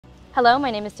Hello,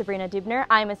 my name is Sabrina Dubner.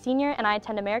 I am a senior and I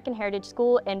attend American Heritage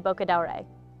School in Boca del Rey.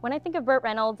 When I think of Burt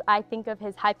Reynolds, I think of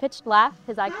his high-pitched laugh,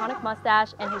 his iconic mustache,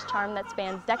 and his charm that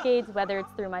spans decades, whether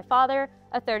it's through my father,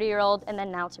 a 30-year-old, and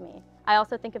then now to me. I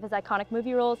also think of his iconic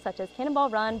movie roles such as Cannonball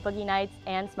Run, Boogie Nights,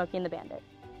 and Smokey and the Bandit.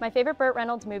 My favorite Burt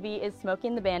Reynolds movie is Smokey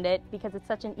and the Bandit because it's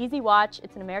such an easy watch,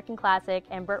 it's an American classic,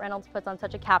 and Burt Reynolds puts on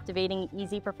such a captivating,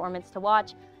 easy performance to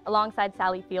watch alongside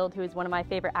Sally Field, who is one of my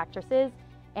favorite actresses,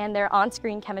 and their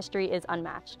on-screen chemistry is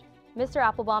unmatched. Mr.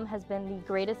 Applebaum has been the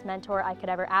greatest mentor I could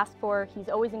ever ask for. He's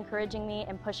always encouraging me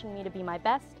and pushing me to be my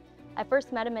best. I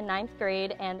first met him in 9th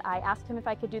grade and I asked him if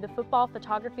I could do the football,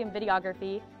 photography, and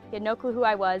videography. He had no clue who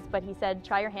I was, but he said,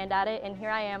 try your hand at it, and here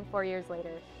I am 4 years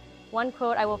later. One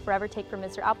quote I will forever take from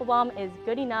Mr. Applebaum is,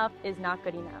 good enough is not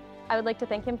good enough. I would like to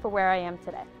thank him for where I am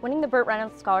today. Winning the Burt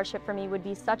Reynolds Scholarship for me would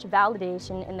be such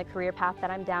validation in the career path that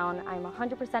I'm down. I'm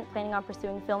 100% planning on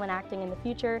pursuing film and acting in the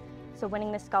future, so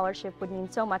winning this scholarship would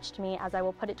mean so much to me as I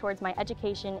will put it towards my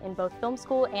education in both film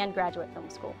school and graduate film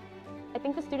school. I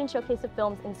think the Student Showcase of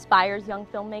Films inspires young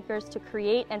filmmakers to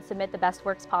create and submit the best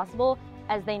works possible,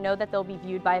 as they know that they'll be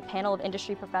viewed by a panel of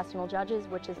industry professional judges,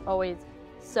 which is always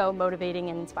so motivating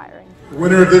and inspiring. The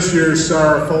winner of this year's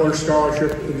Sara Fuller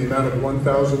Scholarship in the amount of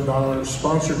 $1,000,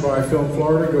 sponsored by Film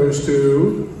Florida, goes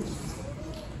to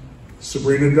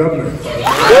Sabrina Dubner.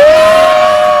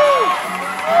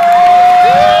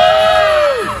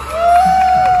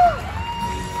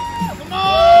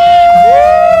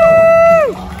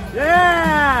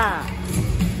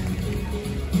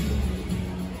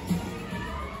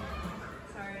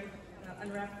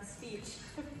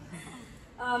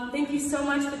 Thank you so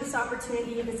much for this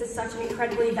opportunity. This is such an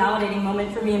incredibly validating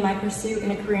moment for me in my pursuit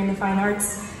in a career in the fine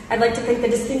arts. I'd like to thank the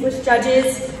distinguished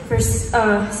judges for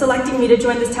selecting me to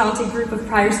join this talented group of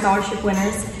prior scholarship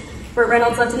winners. Burt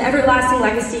Reynolds left an everlasting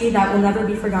legacy that will never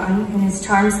be forgotten, and his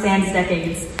charm spans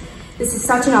decades. This is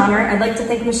such an honor. I'd like to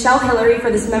thank Michelle Hillary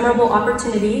for this memorable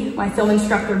opportunity, my film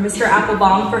instructor, Mr.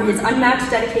 Applebaum, for his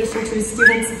unmatched dedication to his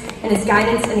students and his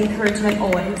guidance and encouragement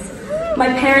always. My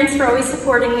parents for always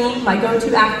supporting me, my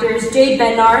go-to actors, Jade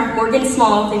Bednar, Morgan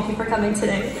Small, thank you for coming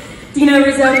today, Dino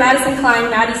Rizzo, Madison Klein,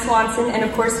 Maddie Swanson, and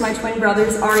of course my twin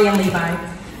brothers, Ari and Levi.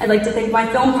 I'd like to thank my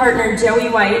film partner, Joey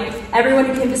White, everyone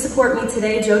who came to support me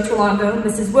today, Joe Trelongo,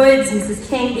 Mrs. Woods, Mrs.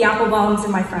 King, the Applebaums,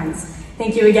 and my friends.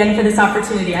 Thank you again for this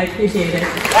opportunity, I appreciate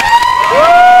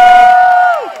it.